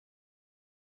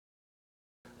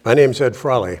My name's Ed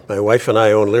Frawley. My wife and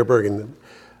I own Learburg, and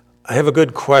I have a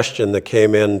good question that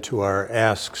came into our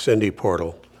Ask Cindy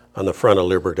portal on the front of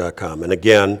Learburg.com. And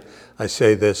again, I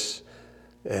say this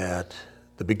at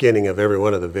the beginning of every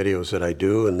one of the videos that I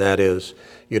do, and that is,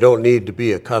 you don't need to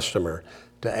be a customer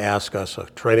to ask us a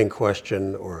training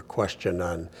question or a question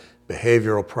on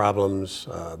behavioral problems,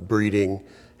 breeding,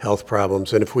 health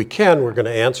problems. And if we can, we're going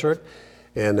to answer it.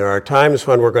 And there are times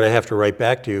when we're going to have to write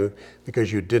back to you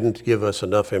because you didn't give us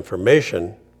enough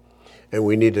information, and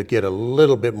we need to get a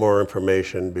little bit more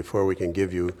information before we can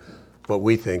give you what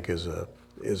we think is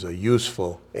a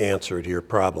useful answer to your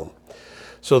problem.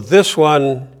 So this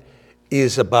one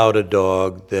is about a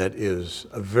dog that is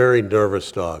a very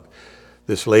nervous dog.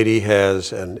 This lady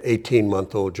has an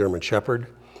 18-month-old German Shepherd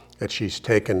that she's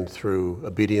taken through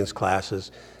obedience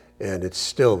classes, and it's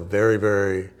still very,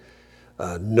 very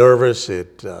nervous.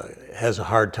 It has a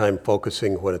hard time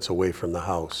focusing when it's away from the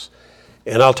house.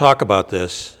 And I'll talk about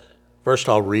this. First,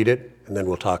 I'll read it, and then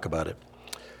we'll talk about it.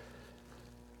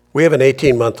 We have an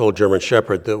 18-month-old German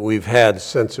Shepherd that we've had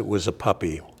since it was a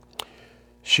puppy.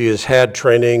 She has had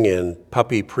training in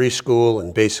puppy preschool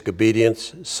and basic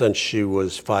obedience since she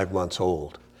was 5 months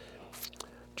old.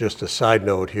 Just a side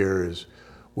note here is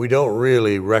we don't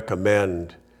really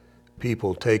recommend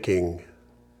people taking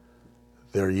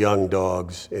their young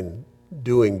dogs and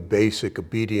doing basic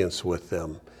obedience with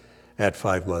them at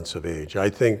 5 months of age. I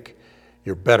think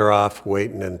you're better off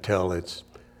waiting until it's,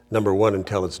 number one,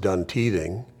 until it's done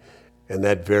teething, and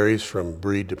that varies from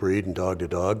breed to breed and dog to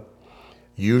dog.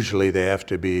 Usually they have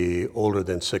to be older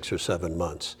than 6 or 7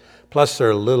 months. Plus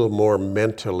they're a little more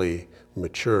mentally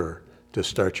mature to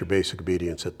start your basic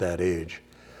obedience at that age.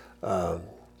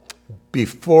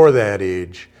 Before that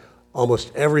age,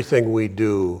 almost everything we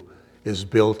do is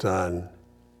built on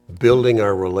building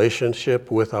our relationship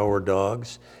with our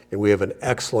dogs. And we have an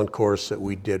excellent course that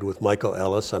we did with Michael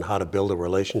Ellis on how to build a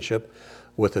relationship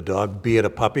with a dog, be it a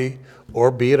puppy or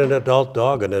be it an adult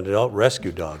dog, an adult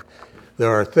rescue dog.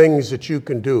 There are things that you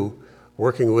can do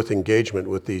working with engagement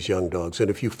with these young dogs.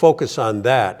 And if you focus on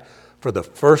that for the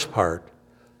first part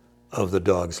of the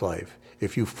dog's life,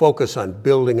 if you focus on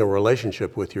building a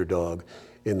relationship with your dog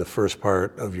in the first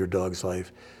part of your dog's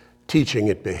life, teaching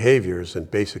it behaviors and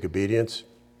basic obedience,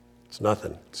 it's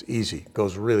nothing. It's easy. It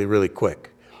goes really, really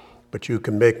quick. But you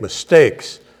can make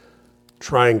mistakes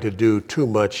trying to do too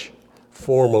much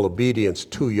formal obedience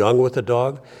too young with a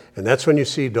dog, and that's when you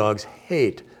see dogs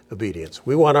hate obedience.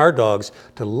 We want our dogs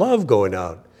to love going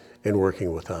out and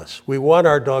working with us. We want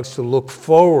our dogs to look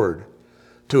forward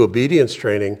to obedience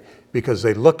training because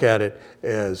they look at it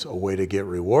as a way to get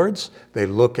rewards. They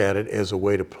look at it as a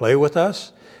way to play with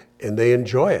us, and they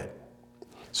enjoy it.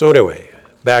 So anyway,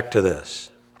 back to this.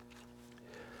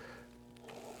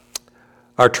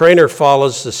 Our trainer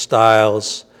follows the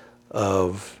styles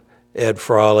of Ed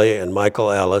Frawley and Michael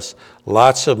Ellis.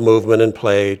 Lots of movement and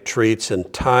play, treats,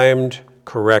 and timed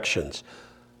corrections.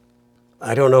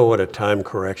 I don't know what a timed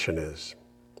correction is.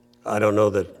 I don't know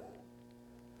that.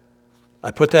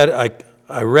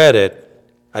 I read it.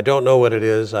 I don't know what it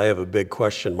is. I have a big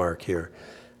question mark here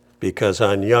because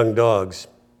on young dogs,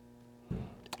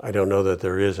 I don't know that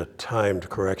there is a timed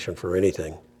correction for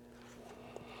anything.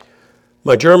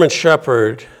 My German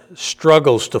Shepherd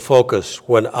struggles to focus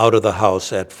when out of the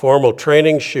house. At formal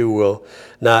training, she will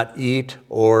not eat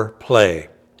or play.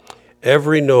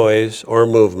 Every noise or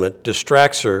movement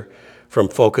distracts her from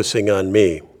focusing on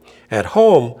me. At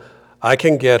home, I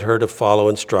can get her to follow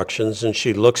instructions, and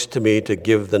she looks to me to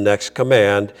give the next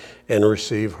command and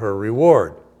receive her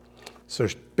reward. So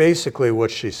basically what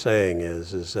she's saying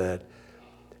is that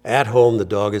at home, the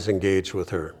dog is engaged with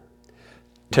her.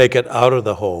 Take it out of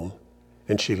the home,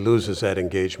 and she loses that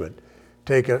engagement.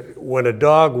 When a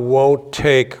dog won't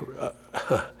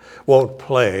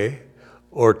play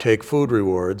or take food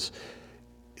rewards,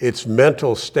 its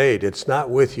mental state, it's not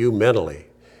with you mentally.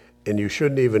 And you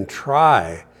shouldn't even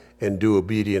try and do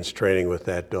obedience training with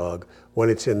that dog when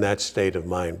it's in that state of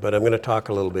mind. But I'm going to talk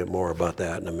a little bit more about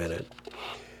that in a minute.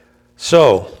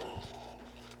 So,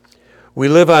 we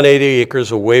live on 80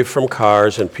 acres away from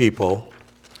cars and people.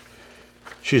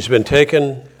 She's been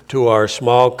taken to our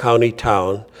small county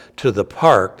town, to the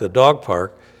park, the dog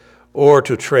park, or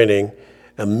to training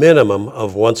a minimum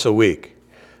of once a week.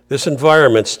 This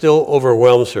environment still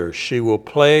overwhelms her. She will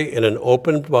play in an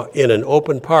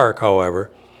open park,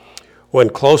 however. When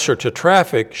closer to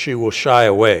traffic, she will shy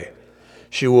away.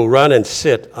 She will run and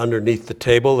sit underneath the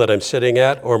table that I'm sitting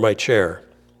at or my chair.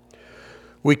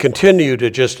 We continue to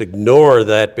just ignore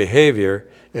that behavior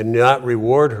and not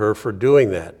reward her for doing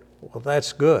that. Well,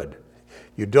 that's good.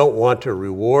 You don't want to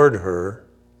reward her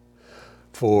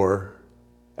for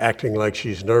acting like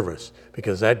she's nervous,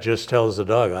 because that just tells the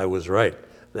dog, I was right.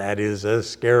 That is a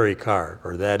scary car,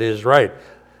 or that is right.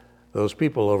 Those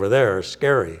people over there are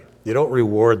scary. You don't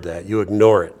reward that, you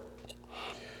ignore it.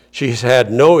 She's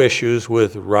had no issues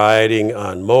with riding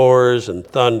on mowers and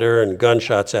thunder and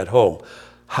gunshots at home.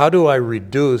 How do I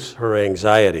reduce her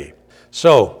anxiety?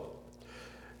 So,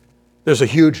 there's a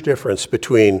huge difference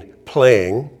between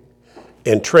playing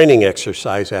and training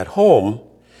exercise at home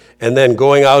and then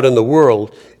going out in the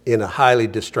world in a highly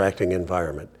distracting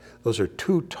environment. Those are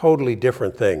two totally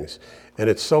different things. And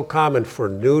it's so common for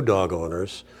new dog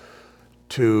owners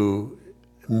to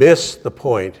miss the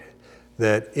point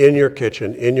that in your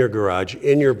kitchen, in your garage,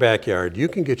 in your backyard, you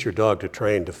can get your dog to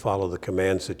train to follow the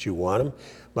commands that you want him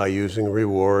by using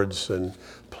rewards and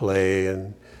play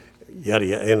and yada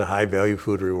yada, and high value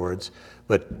food rewards.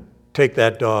 But take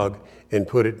that dog and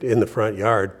put it in the front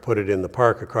yard, put it in the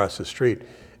park across the street,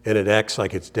 and it acts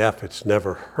like it's deaf. It's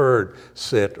never heard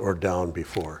sit or down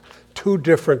before. Two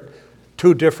different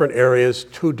areas,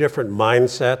 two different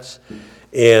mindsets.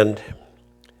 And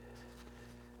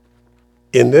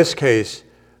in this case,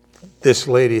 this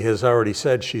lady has already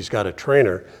said she's got a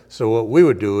trainer. So what we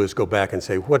would do is go back and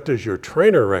say, what does your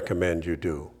trainer recommend you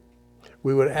do?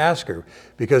 We would ask her,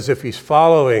 because if he's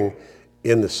following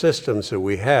in the systems that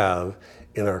we have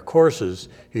in our courses,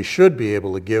 he should be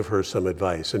able to give her some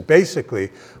advice. And basically,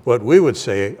 what we would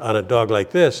say on a dog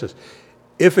like this is,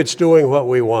 if it's doing what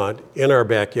we want in our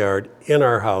backyard, in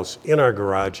our house, in our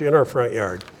garage, in our front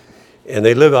yard, and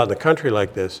they live out in the country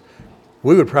like this,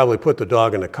 we would probably put the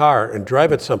dog in a car and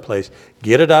drive it someplace,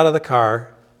 get it out of the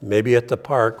car, maybe at the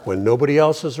park when nobody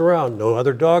else is around, no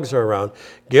other dogs are around,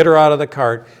 get her out of the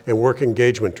cart and work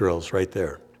engagement drills right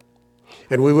there.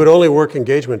 And we would only work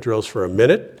engagement drills for a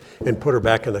minute and put her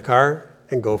back in the car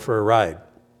and go for a ride.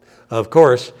 Of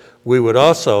course, we would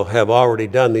also have already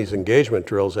done these engagement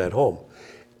drills at home.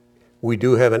 We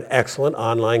do have an excellent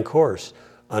online course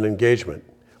on engagement.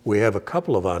 We have a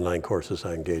couple of online courses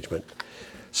on engagement.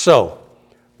 So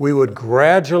we would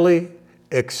gradually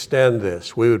extend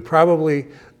this. We would probably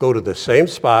go to the same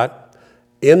spot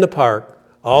in the park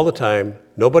all the time,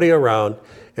 nobody around,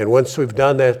 and once we've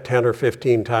done that 10 or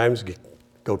 15 times,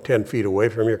 go 10 feet away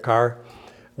from your car,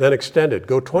 then extend it,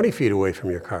 go 20 feet away from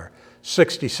your car.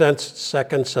 60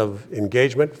 seconds of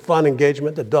engagement, fun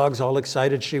engagement, the dog's all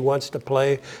excited, she wants to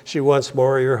play, she wants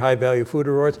more of your high value food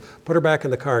rewards, put her back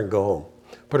in the car and go home.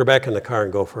 Put her back in the car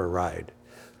and go for a ride.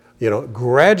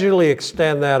 Gradually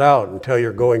extend that out until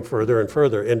you're going further and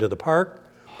further into the park,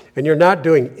 and you're not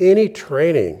doing any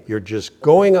training. You're just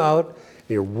going out,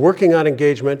 you're working on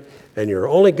engagement, and you're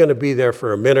only going to be there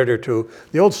for a minute or two.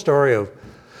 The old story of,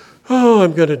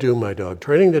 I'm going to do my dog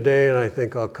training today, and I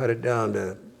think I'll cut it down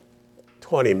to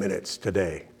 20 minutes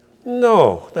today.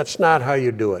 No, that's not how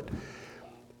you do it.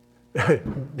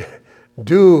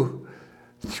 Do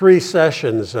 3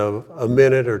 sessions of a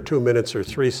minute or 2 minutes or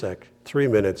 3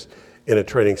 minutes in a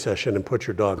training session and put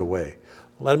your dog away.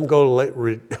 Let him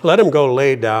go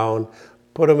lay down,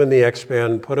 put him in the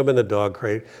X-Pen, put him in the dog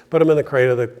crate, put him in the crate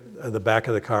of the back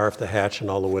of the car if the hatch and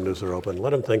all the windows are open.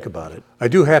 Let him think about it. I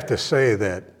do have to say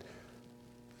that,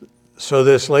 so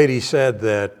this lady said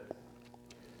that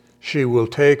she will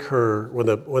take her,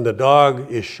 when the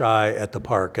dog is shy at the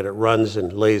park and it runs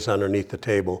and lays underneath the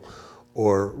table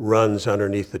or runs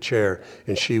underneath the chair,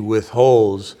 and she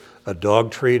withholds a dog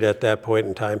treat at that point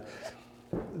in time,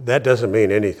 that doesn't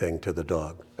mean anything to the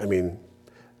dog. I mean,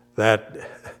 that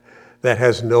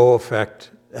has no effect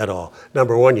at all.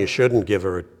 Number one, you shouldn't give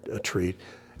her a treat.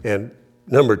 And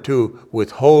number two,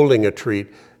 withholding a treat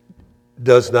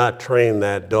does not train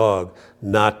that dog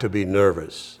not to be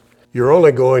nervous. You're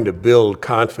only going to build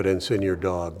confidence in your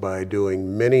dog by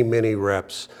doing many, many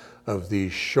reps of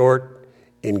these short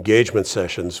engagement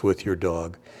sessions with your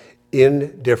dog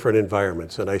in different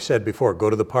environments. And I said before, go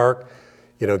to the park,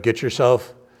 get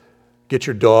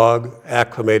your dog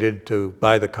acclimated to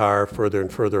buy the car further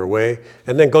and further away,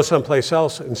 and then go someplace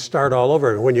else and start all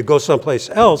over. And when you go someplace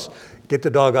else, get the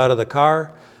dog out of the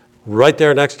car, right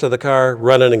there next to the car,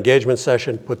 run an engagement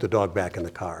session, put the dog back in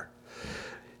the car.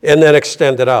 And then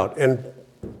extend it out and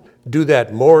do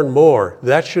that more and more.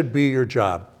 That should be your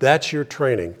job. That's your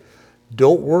training.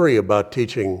 Don't worry about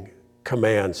teaching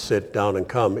commands, sit down and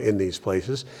come in these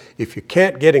places. If you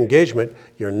can't get engagement,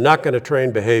 you're not going to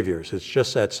train behaviors. It's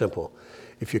just that simple.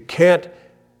 If you can't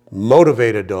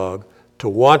motivate a dog to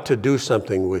want to do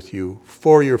something with you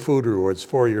for your food rewards,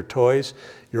 for your toys,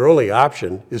 your only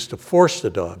option is to force the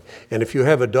dog. And if you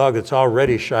have a dog that's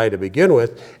already shy to begin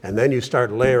with, and then you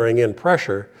start layering in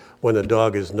pressure when the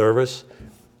dog is nervous,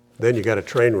 then you got a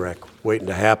train wreck waiting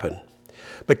to happen.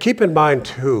 But keep in mind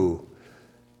too,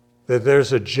 that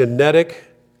there's a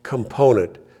genetic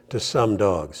component to some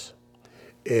dogs.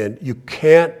 And you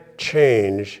can't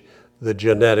change the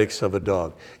genetics of a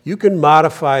dog. You can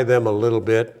modify them a little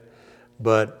bit,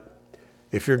 but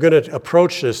if you're going to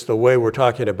approach this the way we're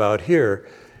talking about here,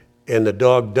 and the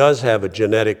dog does have a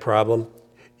genetic problem,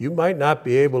 you might not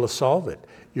be able to solve it.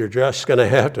 You're just going to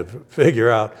have to figure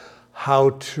out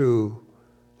how to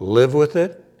live with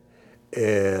it,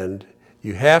 and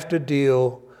you have to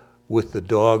deal with the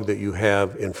dog that you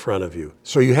have in front of you.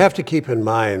 So you have to keep in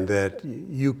mind that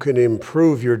you can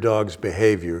improve your dog's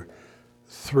behavior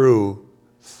through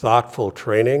thoughtful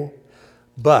training,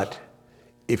 but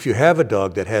if you have a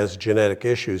dog that has genetic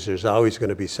issues, there's always going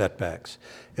to be setbacks,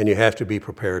 and you have to be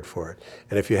prepared for it.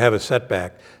 And if you have a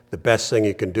setback, the best thing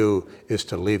you can do is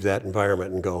to leave that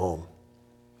environment and go home.